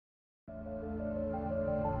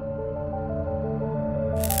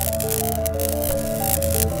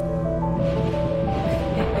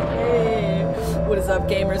up,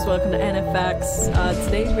 gamers? Welcome to NFX.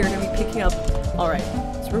 Today we're going to be picking up... Alright,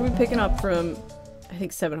 so we're going to be picking up from, I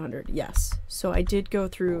think, 700. Yes. So I did go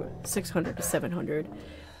through 600 to 700.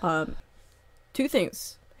 Two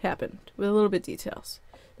things happened, with a little bit details.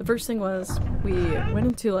 The first thing was, we went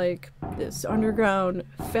into, like, this underground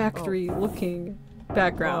factory-looking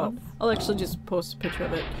background. I'll actually just post a picture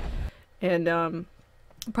of it. And, the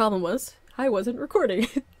problem was, I wasn't recording.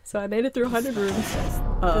 So I made it through 100 rooms.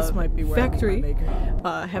 This might be where factory,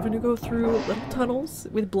 having to go through little tunnels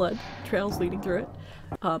with blood trails leading through it.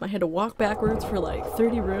 I had to walk backwards for like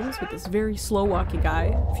 30 rooms with this very slow walking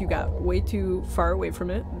guy. If you got way too far away from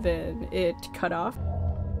it, then it cut off.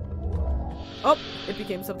 Oh, it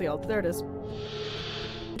became something else. There it is.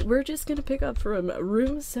 We're just gonna pick up from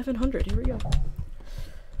room 700. Here we go.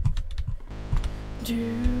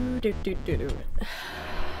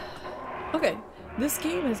 Okay, this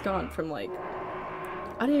game has gone from like,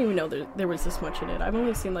 I didn't even know there was this much in it. I've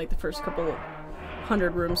only seen like the first couple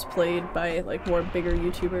 100 rooms played by like more bigger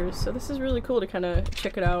YouTubers, so this is really cool to kind of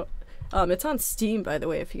check it out. It's on Steam, by the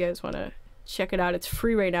way, if you guys want to check it out. It's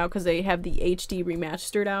free right now because they have the HD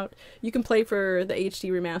remastered out. You can play for the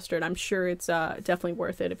HD remastered. I'm sure it's definitely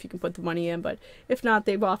worth it if you can put the money in, but if not,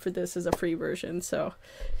 they've offered this as a free version, so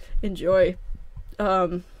enjoy.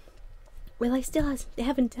 Well, I still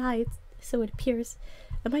haven't died, so it appears.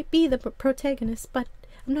 I might be the protagonist, but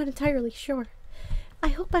I'm not entirely sure. I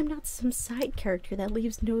hope I'm not some side character that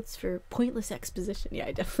leaves notes for pointless exposition. Yeah,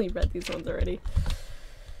 I definitely read these ones already.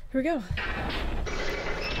 Here we go.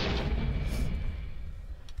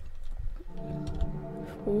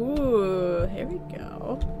 Ooh, here we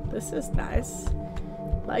go. This is nice.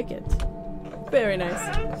 Like it. Very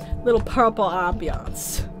nice. Little purple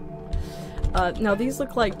ambiance. Now these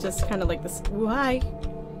look like just kind of like this. Why?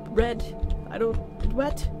 Red. I don't.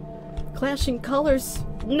 What? Clashing colors.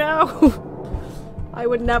 No! I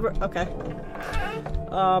would never. Okay.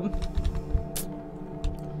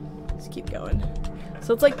 Let's keep going.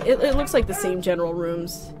 So it's like, it looks like the same general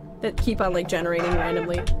rooms that keep on like generating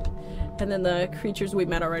randomly. And then the creatures we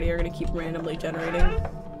met already are going to keep randomly generating.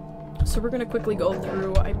 So we're going to quickly go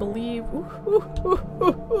through, I believe.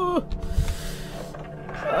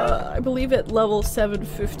 I believe at level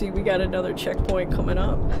 750 we got another checkpoint coming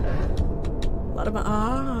up. A lot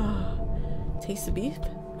of taste of beef.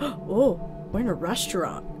 Oh, we're in a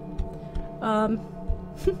restaurant.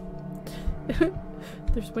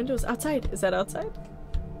 There's windows outside. Is that outside?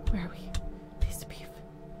 Where are we? Taste of beef.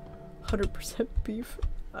 100% beef.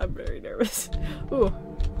 I'm very nervous. Ooh,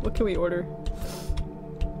 what can we order?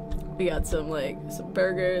 We got some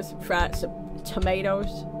burgers, some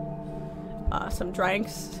tomatoes, some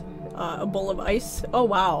drinks, a bowl of ice. Oh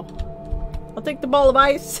wow. I'll take the bowl of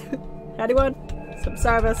ice. Anyone? Some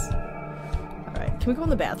service. Alright, can we go in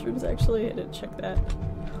the bathrooms actually? I didn't check that.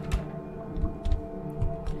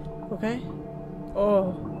 Okay.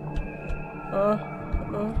 Oh.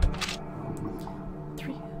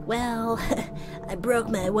 Well, I broke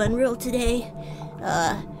my one rule today.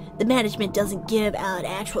 The management doesn't give out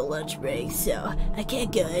actual lunch breaks, so I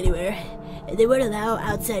can't go anywhere. They won't allow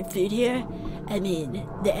outside food here. I mean,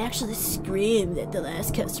 they actually screamed that the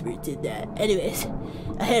last customer did that. Anyways,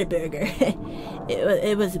 I had a burger.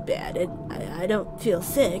 It wasn't bad, and I don't feel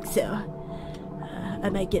sick, so I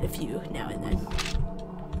might get a few now and then.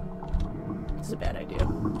 This is a bad idea.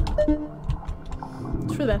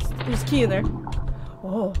 It's for the best. There's a key in there.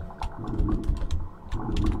 Oh.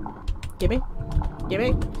 Gimme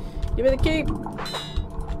the key.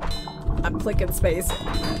 I'm clicking space.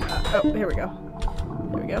 Oh, here we go.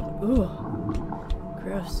 There we go. Ooh.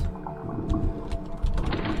 Gross.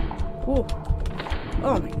 Ooh.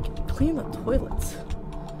 Oh my, clean the toilets.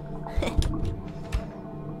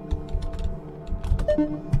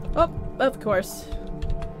 Oh, of course.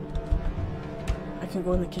 I can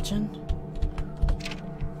go in the kitchen.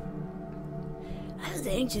 I was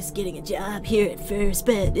anxious getting a job here at first,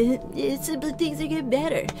 but simply things are getting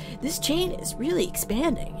better. This chain is really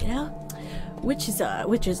expanding, you know? Which is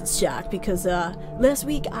a shock because last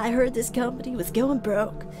week I heard this company was going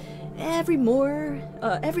broke. Every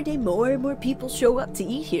day more and more people show up to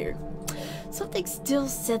eat here. Something still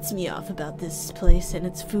sets me off about this place and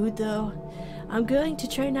its food though. I'm going to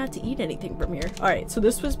try not to eat anything from here. Alright, so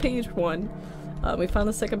this was page 1. We found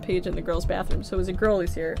the second page in the girl's bathroom. So it was a girl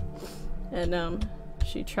who's here. And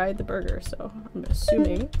she tried the burger, so I'm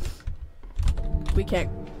assuming we can't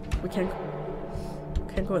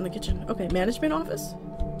go in the kitchen. Okay, management office.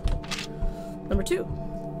 Number 2.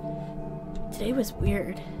 Today was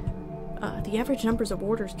weird. The average numbers of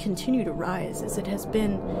orders continue to rise as it has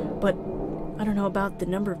been, but I don't know about the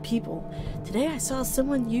number of people. Today I saw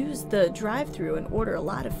someone use the drive-thru and order a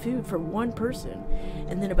lot of food for one person,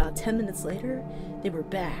 and then about 10 minutes later, they were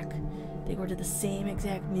back. They ordered the same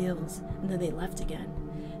exact meals, and then they left again.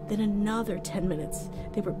 Then another 10 minutes,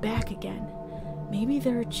 they were back again. Maybe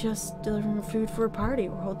they're just delivering food for a party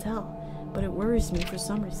or hotel, but it worries me for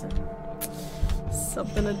some reason.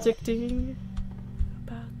 Something addicting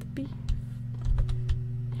about the beef.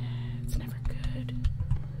 It's never good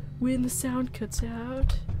when the sound cuts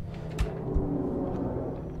out.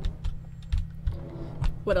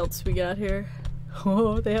 What else we got here?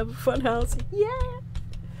 Oh, they have a fun house. Yeah!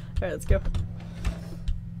 Alright, let's go.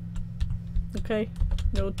 Okay,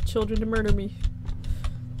 no children to murder me.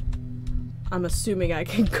 I'm assuming I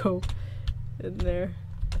can go in there.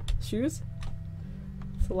 Shoes?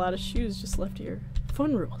 There's a lot of shoes just left here.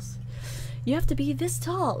 Fun rules. You have to be this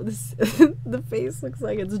tall. This the face looks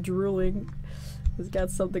like it's drooling. It's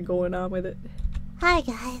got something going on with it. Hi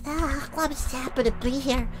guys, I'm just happy to be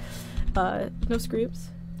here. No screams.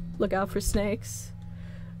 Look out for snakes.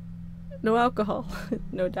 No alcohol.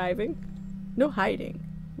 No diving. No hiding.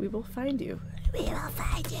 We will find you. We will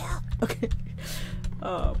find you. Okay.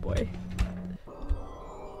 Oh boy.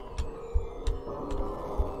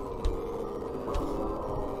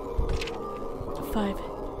 Five.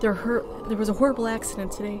 There was a horrible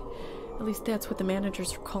accident today. At least that's what the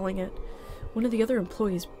managers are calling it. One of the other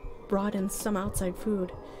employees brought in some outside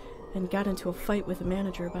food and got into a fight with the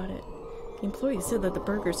manager about it. The employee said that the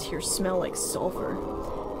burgers here smell like sulfur,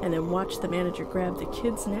 and then watched the manager grab the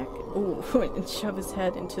kid's neck and shove his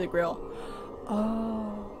head into the grill.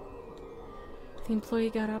 Oh. The employee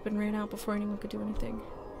got up and ran out before anyone could do anything.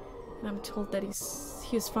 And I'm told that he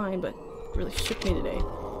is fine, but really shook me today.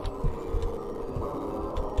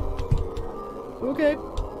 Okay.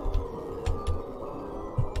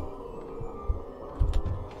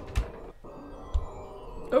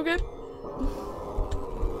 Okay.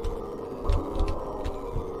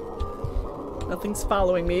 Nothing's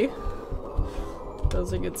following me.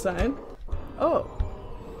 That's a good sign. Oh.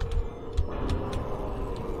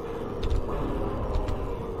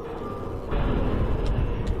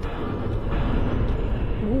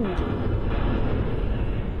 Ooh.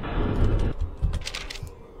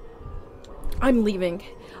 I'm leaving.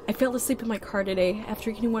 I fell asleep in my car today after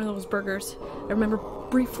eating one of those burgers. I remember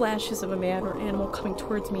brief flashes of a man or animal coming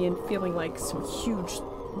towards me and feeling like some huge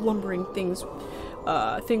lumbering thing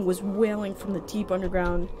was wailing from the deep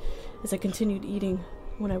underground. As I continued eating,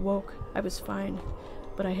 when I woke, I was fine,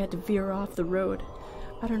 but I had to veer off the road.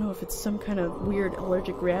 I don't know if it's some kind of weird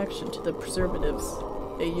allergic reaction to the preservatives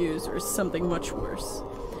they use or something much worse,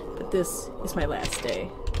 but this is my last day.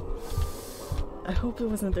 I hope it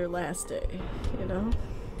wasn't their last day, you know?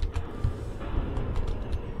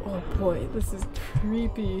 Oh boy, this is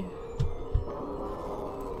creepy.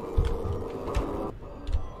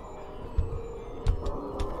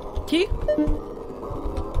 Key?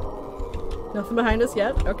 Nothing behind us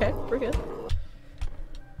yet? Okay, we're good.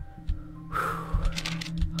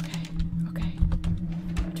 Okay.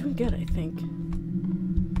 We're doing good, I think.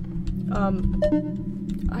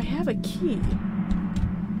 I have a key.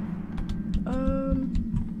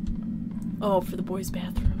 Oh, for the boys'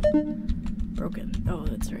 bathroom. Broken. Oh,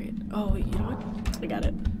 that's right. Oh, you know what? I got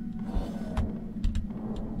it.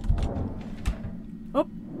 Oh.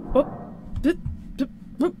 Oh.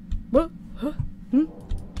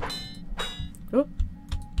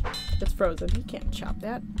 It's frozen. You can't chop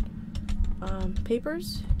that.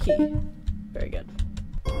 Papers? Key. Very good.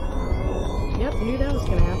 Yep, knew that was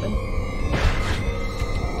gonna happen.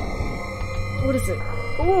 What is it?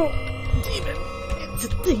 Oh! Demon! It's a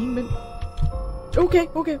demon! Okay,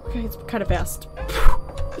 it's kind of fast.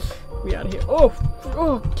 We out of here. Oh,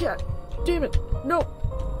 God damn it. No.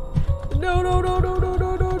 No.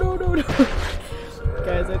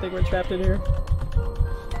 Guys, I think we're trapped in here.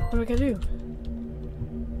 What do I gotta do?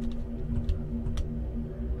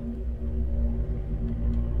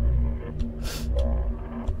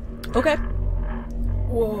 Okay.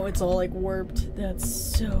 Whoa, it's all like warped. That's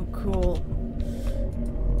so cool.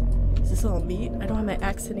 Is this all meat? I don't have my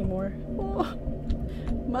axe anymore. Oh.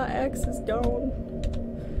 My axe is gone.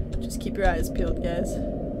 Just keep your eyes peeled, guys.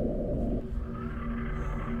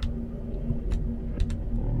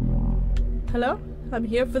 Hello? I'm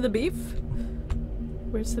here for the beef.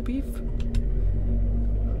 Where's the beef?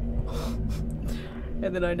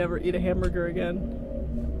 And then I never eat a hamburger again.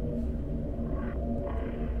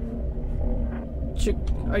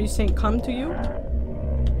 Are you saying come to you?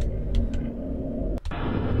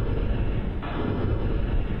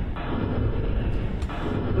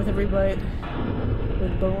 With every bite,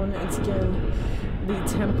 with bone and skin, The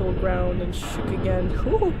temple ground and shook again.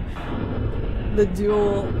 Ooh. The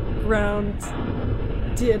dual ground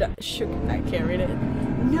did shook. I can't read it.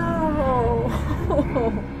 No!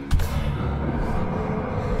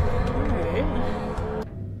 Alright.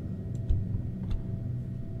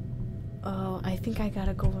 Oh, I think I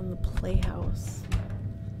gotta go in the playhouse.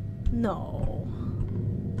 No.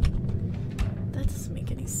 That doesn't make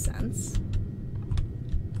any sense.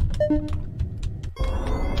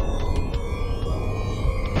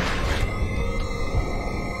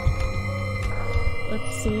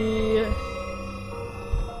 Let's see.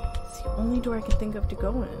 It's the only door I can think of to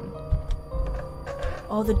go in.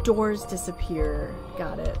 Oh, the doors disappear.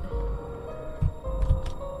 Got it.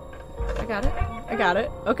 I got it. I got it.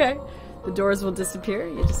 Okay. The doors will disappear.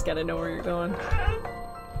 You just gotta know where you're going.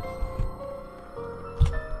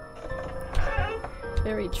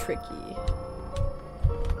 Very tricky.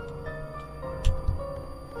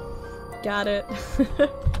 Got it.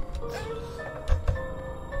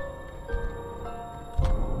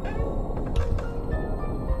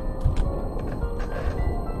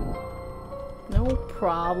 No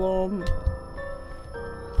problem.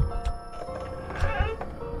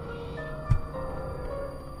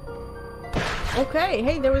 Okay,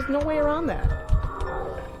 hey, there was no way around that.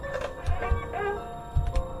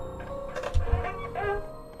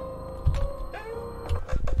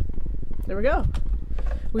 There we go.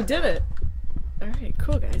 We did it. Alright,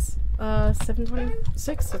 cool guys.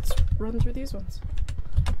 726, let's run through these ones.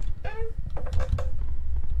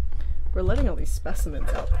 We're letting all these specimens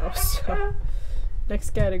out though, so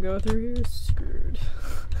next guy to go through here is screwed.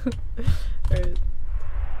 Alright.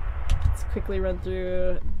 Let's quickly run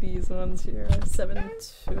through these ones here.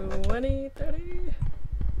 720, 30.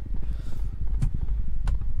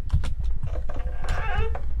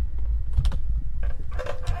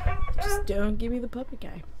 Just don't give me the puppet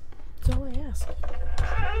guy. That's all I ask.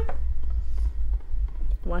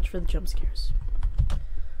 Watch for the jump scares.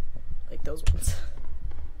 Like those ones.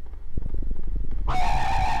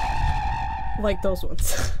 Like those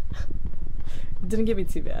ones. Didn't get me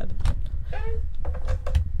too bad.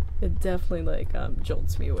 It definitely like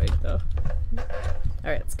jolts me awake though.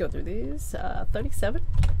 Alright, let's go through these. 37.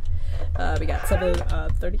 We got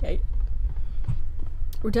 38.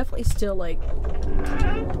 We're definitely still like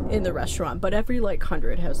in the restaurant, but every like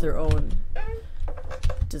 100 has their own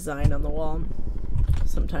design on the wall.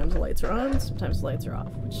 Sometimes the lights are on, sometimes the lights are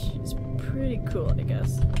off, which is pretty cool, I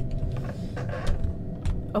guess.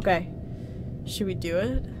 Okay, should we do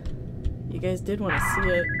it? You guys did want to see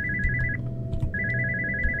it.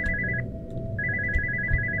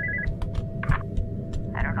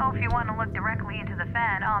 I don't know if you want to look directly into the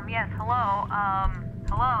fan. Yes, hello.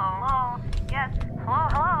 Hello? Yes,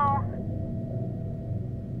 hello?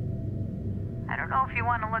 I don't know if you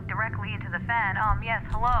want to look directly into the fan. Yes,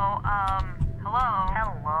 hello? Hello?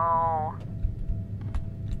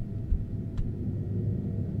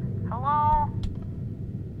 Hello?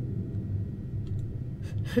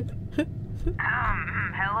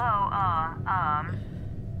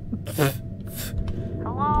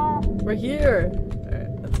 Hello? We're here!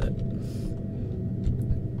 Alright, that's it.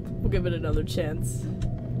 We'll give it another chance. A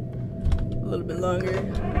little bit longer.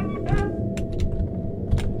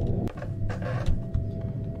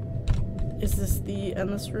 Is this the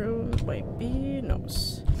endless room? Might be. No.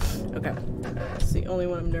 Okay. It's the only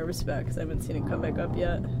one I'm nervous about because I haven't seen it come back up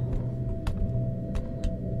yet.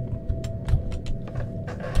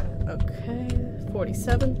 Okay.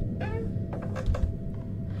 47.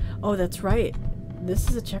 Oh, that's right. This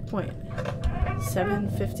is a checkpoint.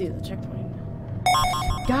 750 is a checkpoint.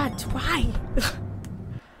 God, why?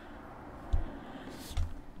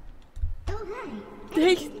 Oh, hi.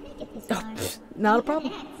 Hey. Oh, not a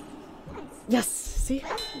problem. Yes, see?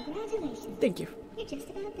 Congratulations. Thank you. You're just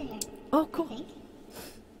about there. Oh, cool.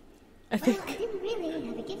 I think. Well, I didn't really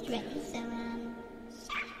have a gift ready, so,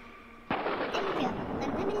 there you go.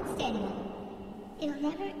 Unlimited stamina. It'll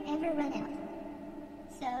never, ever run out.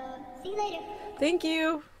 So, see you later. Thank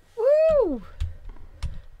you. Woo!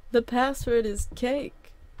 The password is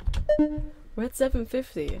cake. We're at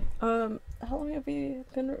 750. How long have we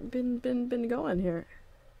been going here?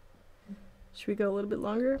 Should we go a little bit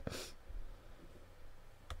longer?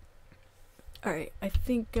 Alright, I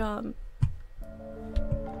think,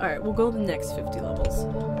 alright, we'll go the next 50 levels.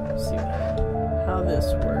 See how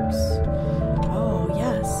this works. Oh,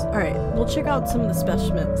 yes. Alright, we'll check out some of the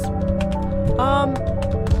specimens.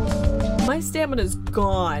 My stamina's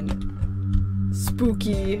gone.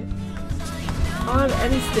 Spooky. On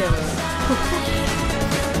any stamina.